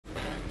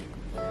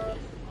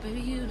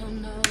Baby, you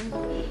don't know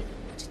what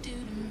you do to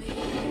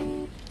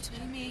me.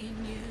 Between me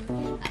and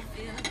you, I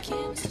feel like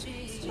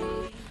chemistry.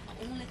 I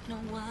won't let no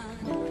one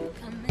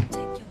come and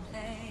take your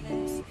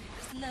place.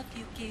 This love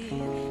you give,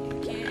 you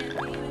can't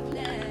be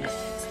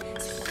replaced.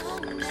 So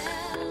come on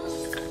now,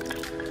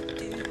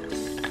 do.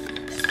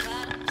 That's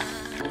why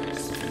I'm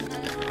spending my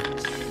life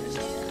with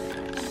you.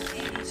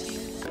 I please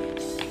you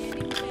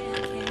any way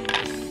I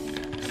can.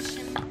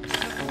 Pushing my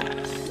girl,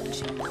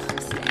 pushing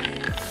myself.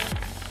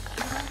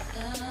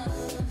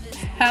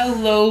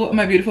 Hello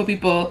my beautiful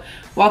people,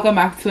 welcome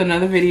back to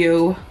another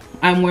video.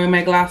 I'm wearing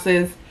my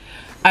glasses,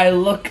 I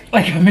look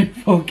like I'm in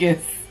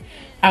focus,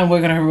 and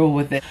we're gonna roll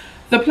with it.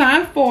 The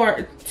plan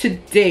for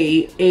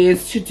today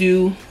is to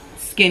do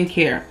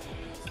skincare.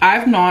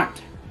 I've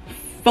not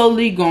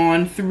fully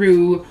gone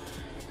through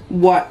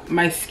what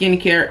my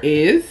skincare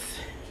is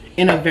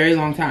in a very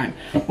long time.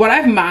 What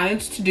I've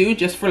managed to do,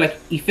 just for like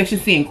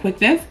efficiency and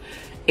quickness,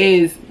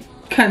 is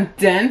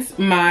condense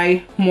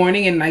my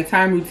morning and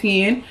nighttime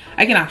routine.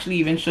 I can actually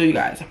even show you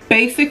guys.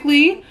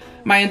 Basically,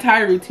 my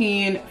entire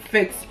routine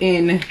fits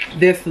in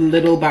this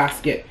little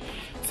basket.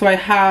 So I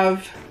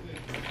have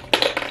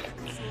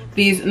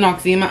these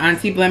Noxzema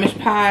anti-blemish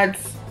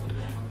pads.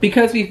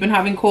 Because we've been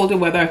having colder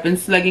weather, I've been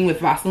slugging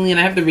with Vaseline.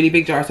 I have the really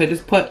big jar, so I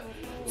just put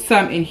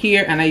some in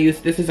here and I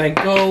use this as I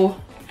go.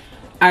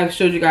 I've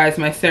showed you guys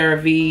my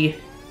CeraVe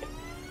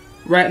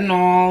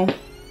retinol.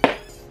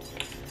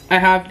 I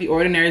have the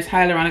Ordinary's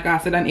hyaluronic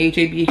acid and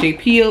AHA/BHA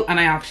peel, and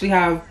I actually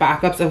have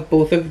backups of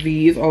both of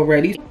these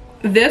already.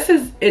 This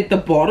is it. The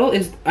bottle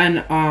is an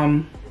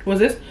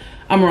what's this?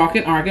 A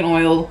Moroccan argan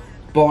oil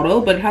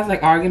bottle, but it has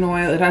like argan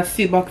oil, it has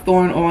sea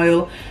buckthorn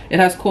oil, it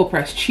has cold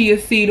pressed chia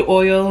seed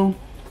oil,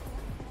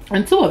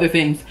 and 2 other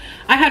things.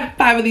 I had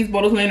 5 of these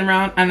bottles laying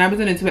around, and I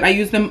wasn't into it. I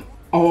use them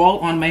all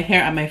on my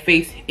hair and my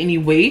face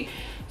anyway,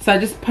 so I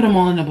just put them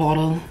all in a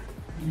bottle.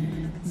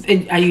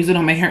 I use it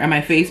on my hair and my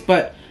face,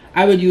 but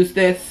I would use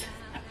this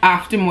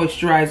after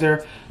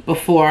moisturizer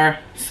before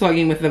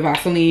slugging with the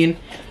Vaseline.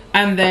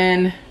 And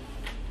then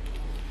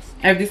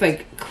I have these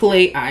like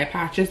clay eye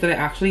patches that I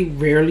actually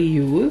rarely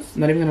use,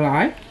 not even gonna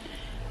lie.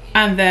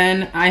 And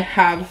then I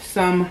have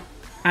some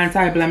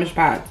anti-blemish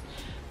pads.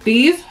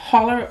 These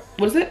Holler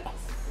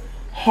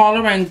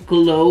and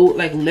Glow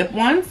like lip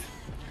ones,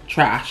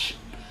 trash,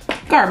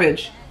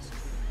 garbage.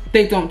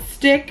 They don't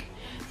stick,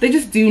 they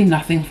just do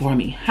nothing for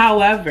me.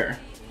 However,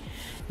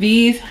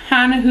 these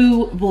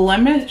Hanahu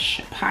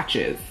blemish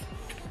patches,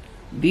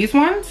 these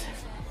ones,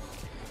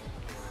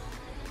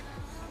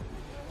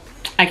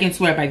 I can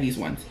swear by these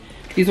ones.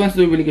 These ones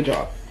do a really good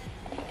job.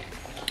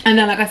 And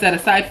then, like I said,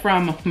 aside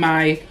from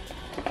my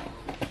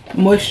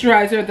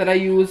moisturizer that I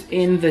use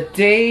in the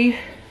day,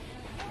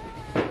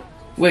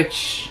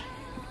 which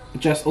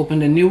just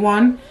opened a new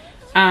one,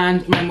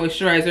 and my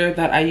moisturizer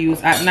that I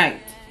use at night,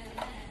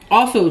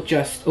 also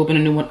just opened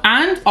a new one.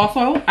 And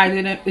also,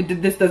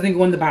 this doesn't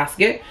go in the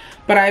basket,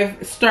 but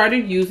I've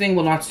started using,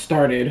 well, not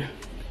started,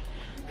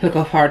 look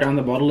how far down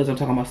the bottle is, I'm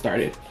talking about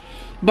started,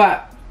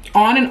 but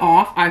on and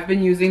off, I've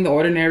been using the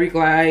Ordinary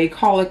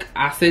glycolic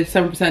acid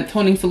 7%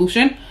 toning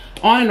solution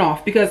on and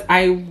off, because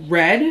I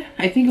read,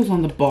 I think it was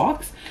on the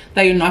box,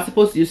 that you're not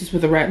supposed to use this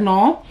with the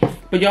retinol.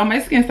 But y'all,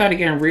 my skin started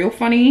getting real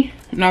funny,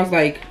 and I was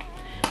like,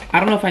 I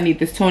don't know if I need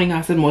this toning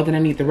acid more than I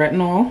need the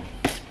retinol.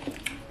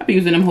 I'll be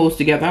using them hoes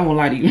together, I won't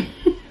lie to you.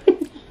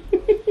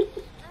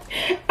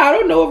 I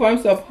don't know if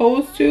I'm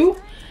supposed to,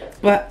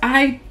 but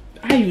I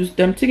use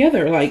them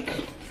together. Like,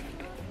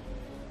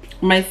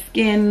 my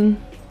skin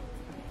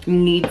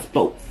needs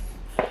both,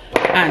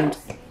 and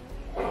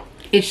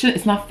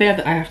it's not fair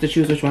that I have to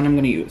choose which one I'm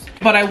gonna use.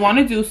 But I want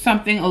to do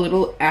something a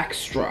little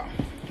extra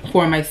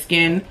for my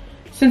skin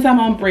since I'm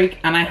on break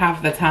and I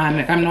have the time.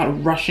 Like, I'm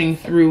not rushing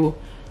through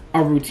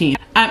a routine.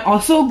 I'm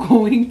also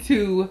going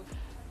to,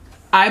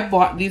 I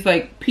bought these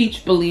like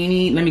peach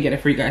Bellini. Let me get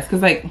it for you guys,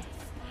 because like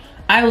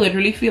I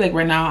literally feel like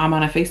right now I'm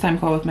on a FaceTime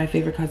call with my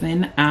favorite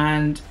cousin,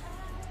 and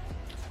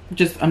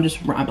I'm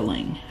just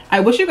rambling. I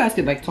wish you guys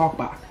could like talk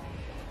back.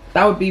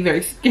 That would be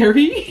very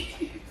scary.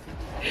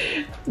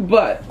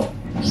 But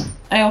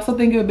I also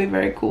think it would be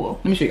very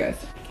cool. Let me show you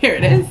guys. Here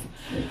it is.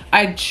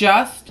 I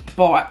just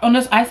bought, oh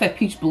no, I said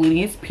peach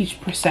Bellini, it's peach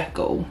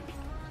Prosecco.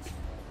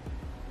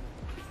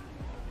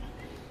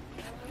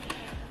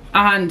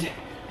 And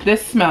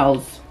this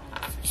smells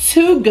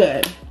too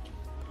good.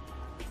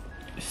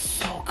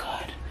 So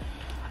good.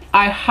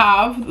 I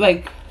have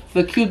like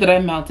the cube that I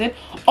melted.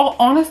 Oh,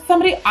 honest,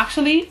 somebody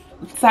actually,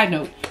 side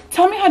note,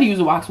 tell me how to use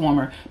a wax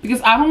warmer,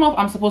 because I don't know if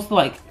I'm supposed to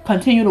like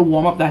continue to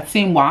warm up that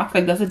same wax.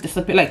 Like, does it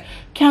disappear? Like,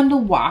 candle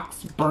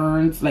wax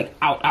burns like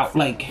out,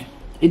 like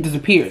it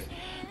disappears.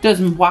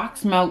 Does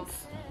wax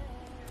melts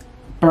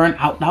burn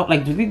out?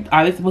 Like,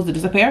 are they supposed to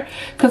disappear?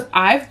 Because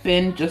I've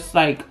been just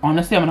like,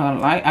 honestly, I'm not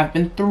gonna lie, I've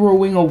been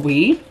throwing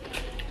away,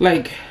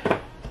 like,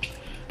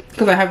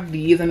 because I have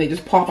these and they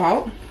just pop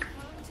out,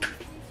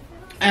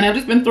 and I've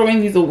just been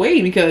throwing these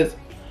away because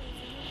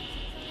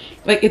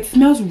like it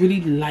smells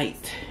really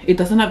light. It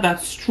doesn't have that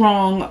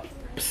strong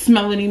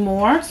smell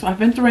anymore, so I've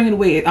been throwing it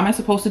away. Am I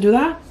supposed to do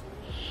that?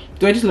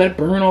 Do I just let it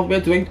burn all the way?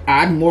 Do I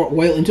add more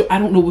oil into it? I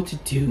don't know what to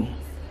do.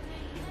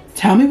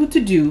 Tell me what to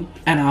do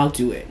and I'll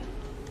do it.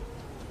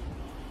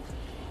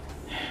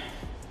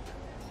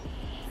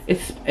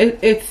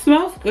 It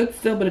smells good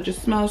still, but it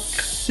just smells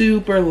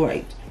super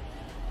light.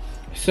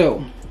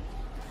 So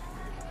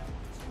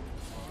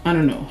I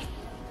don't know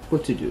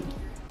what to do.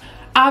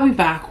 I'll be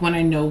back when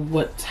I know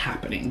what's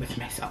happening with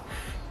myself.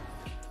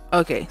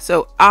 Okay,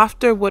 so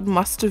after what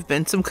must have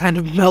been some kind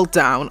of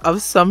meltdown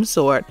of some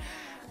sort,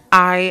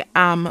 I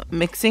am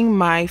mixing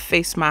my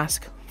face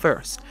mask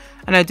first.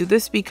 And I do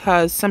this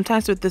because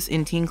sometimes with this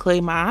Indian clay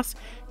mask,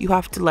 you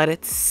have to let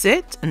it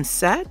sit and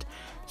set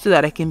so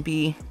that it can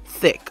be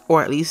thick,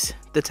 or at least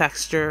the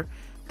texture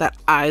that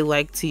I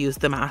like to use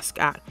the mask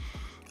at.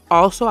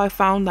 Also, I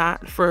found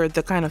that for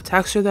the kind of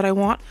texture that I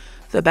want,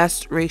 the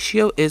best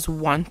ratio is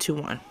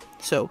 1:1.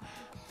 So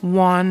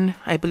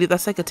I believe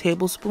that's like a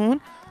tablespoon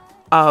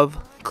of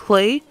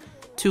clay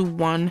to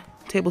 1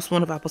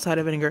 tablespoon of apple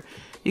cider vinegar.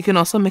 You can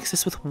also mix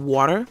this with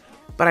water,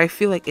 but I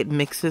feel like it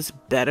mixes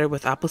better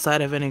with apple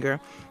cider vinegar.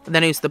 And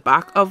then I use the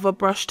back of a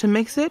brush to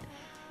mix it,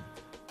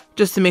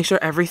 just to make sure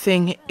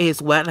everything is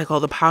wet, like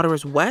all the powder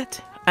is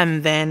wet.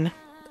 And then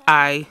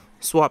I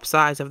swap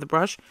sides of the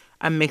brush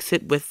and mix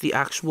it with the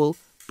actual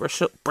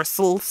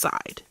bristle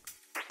side.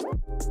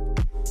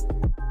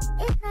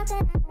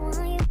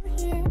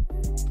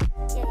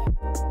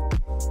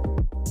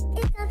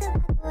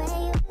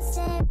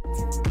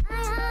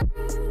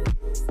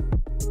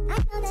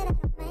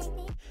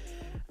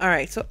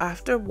 Alright, so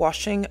after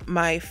washing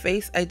my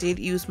face, I did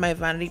use my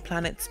Vanity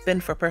Planet Spin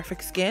for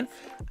Perfect Skin,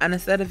 and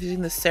instead of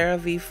using the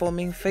CeraVe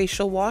foaming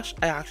facial wash,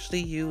 I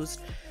actually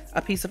used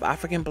a piece of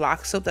African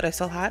black soap that I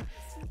still had,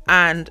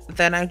 and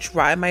then I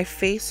dry my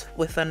face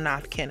with a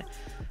napkin.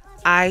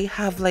 I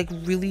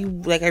really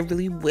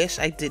wish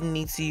I didn't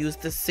need to use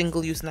this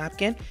single-use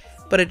napkin,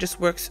 but it just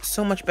works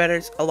so much better.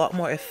 It's a lot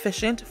more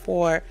efficient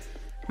for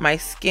my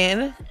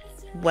skin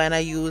when I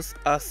use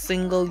a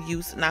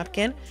single-use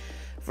napkin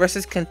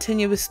versus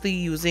continuously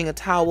using a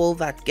towel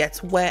that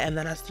gets wet and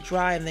then has to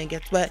dry and then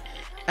gets wet.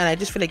 And I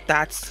just feel like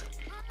that's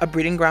a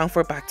breeding ground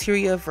for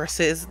bacteria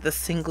versus the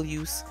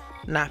single-use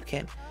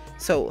napkin.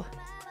 So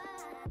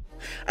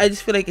I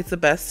just feel like it's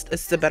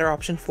the better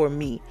option for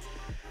me.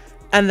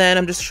 And then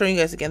I'm just showing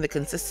you guys again the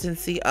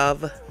consistency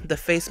of the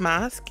face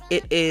mask.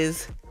 It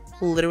is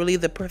literally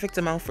the perfect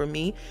amount for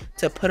me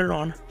to put it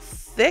on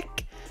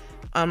thick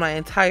on my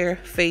entire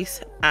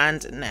face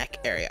and neck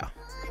area.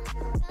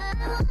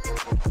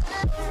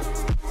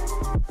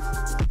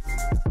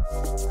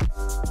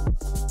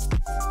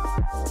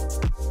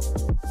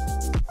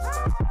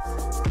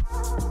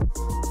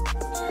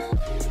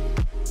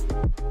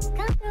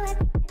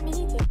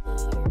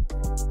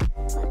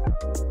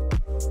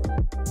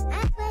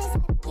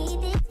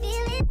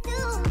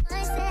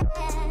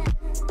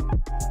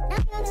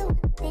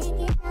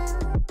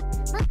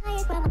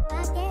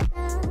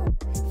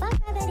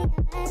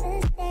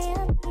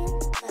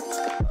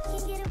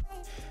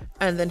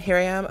 And then here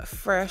I am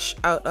fresh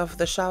out of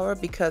the shower,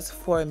 because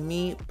for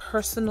me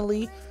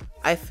personally,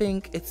 I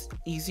think it's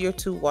easier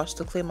to wash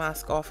the clay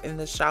mask off in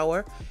the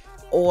shower,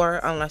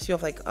 or unless you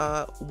have like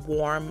a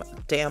warm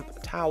damp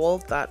towel,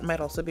 that might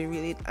also be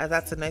really,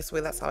 that's a nice way.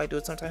 That's how I do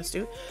it sometimes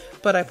too,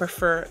 but I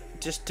prefer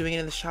just doing it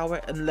in the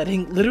shower and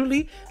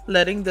literally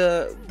letting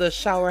the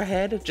shower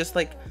head just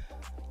like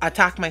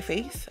attack my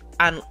face,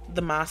 and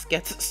the mask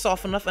gets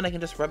soft enough and I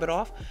can just rub it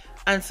off.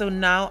 And so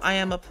now I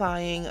am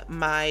applying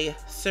my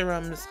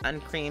serums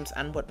and creams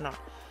and whatnot.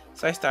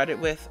 So I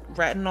started with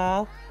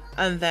retinol,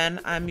 and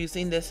then I'm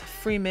using this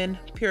Freeman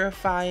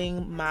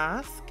purifying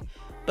mask,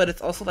 but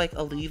it's also like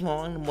a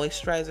leave-on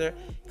moisturizer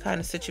kind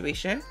of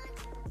situation.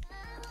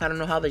 I don't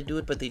know how they do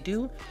it, but they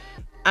do.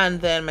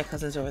 And then my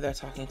cousin's over there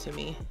talking to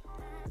me.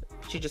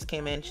 She just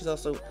came in. She's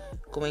also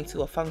going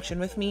to a function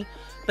with me.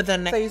 But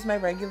then next I use my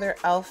regular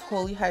e.l.f.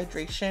 Holy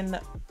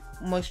Hydration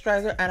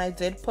moisturizer, and I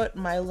did put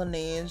my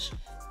Laneige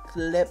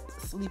lip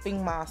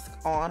sleeping mask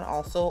on.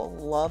 Also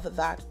love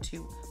that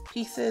 2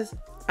 pieces.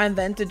 And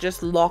then to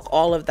just lock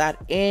all of that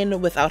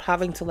in without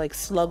having to like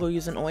slug or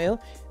use an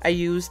oil, I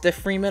use the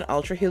Freeman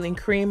Ultra Healing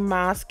Cream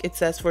mask. It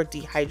says for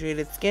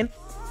dehydrated skin.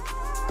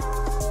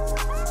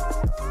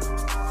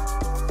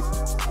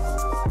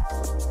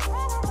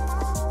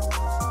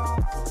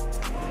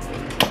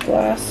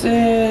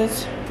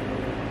 Glasses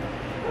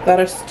that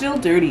are still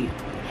dirty.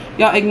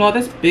 Y'all ignore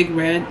this big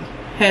red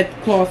head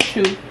cloth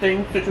shoe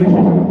thing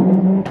situation.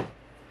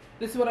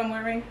 This is what I'm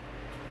wearing.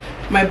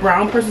 My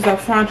brown purse is out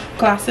front.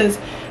 Glasses.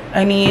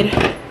 I need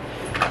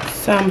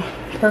some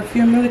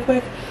perfume really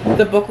quick.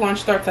 The book launch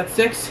starts at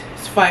 6.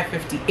 It's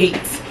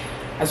 5:58.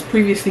 As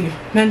previously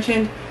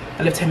mentioned,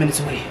 I live 10 minutes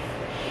away.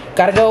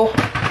 Gotta go.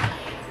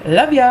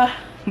 Love ya.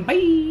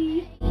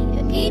 Bye.